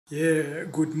Yeah,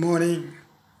 good morning,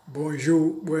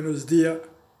 bonjour, buenos dias,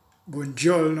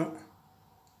 buongiorno,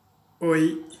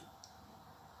 oi.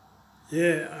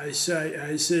 Yeah, I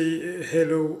say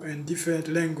hello in different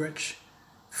language,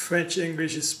 French,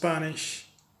 English, Spanish,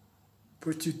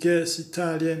 Portuguese,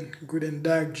 Italian, good and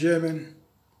dark German,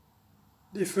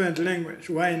 different language.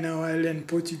 Why now I learn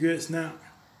Portuguese now?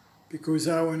 Because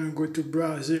I wanna go to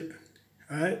Brazil,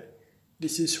 right?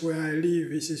 This is where I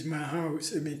live. This is my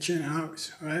house, Emile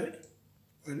house, right?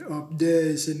 And up there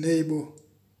is a neighbor.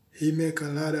 He make a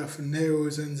lot of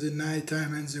nails in the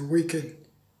nighttime and the weekend.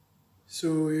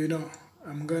 So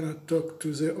I'm gonna talk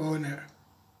to the owner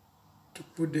to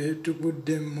put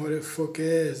them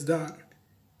motherfucker ass down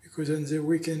because in the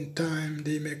weekend time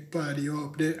they make party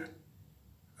up there,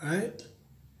 right?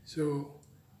 So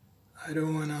I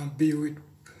don't wanna be with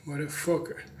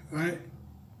motherfucker, right?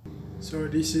 So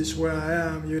this is where I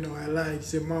am. I like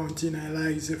the mountain. I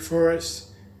like the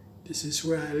forest. This is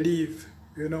where I live.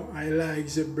 I like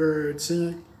the bird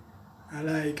singing. I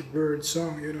like bird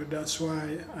song. That's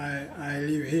why I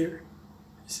live here.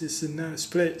 This is a nice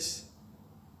place.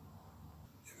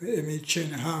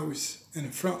 Emile house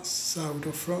in France, south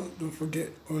of France. Don't forget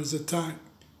all the time.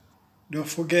 Don't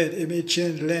forget,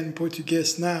 Emile learn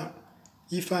Portuguese now.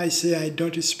 If I say I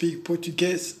don't speak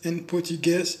Portuguese in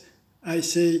Portuguese, I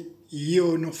say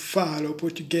eu não falo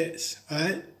português,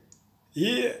 right?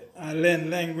 Yeah, I learn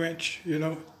language,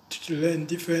 to learn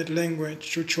different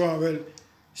language, to travel.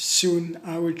 Soon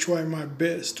I will try my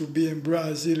best to be in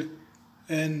Brazil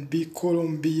and be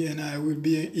Colombian, and I will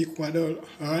be in Ecuador,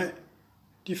 alright?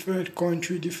 Different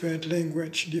country, different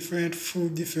language, different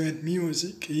food, different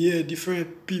music. Yeah,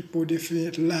 different people,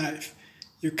 different life.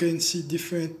 You can see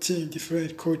different things,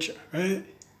 different culture, right?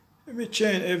 Let me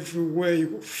change everywhere you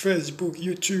go. Facebook,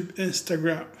 YouTube,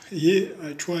 Instagram. Yeah,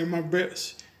 I try my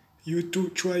best. You too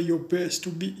try your best to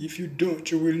be. If you don't,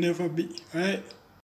 you will never be, right?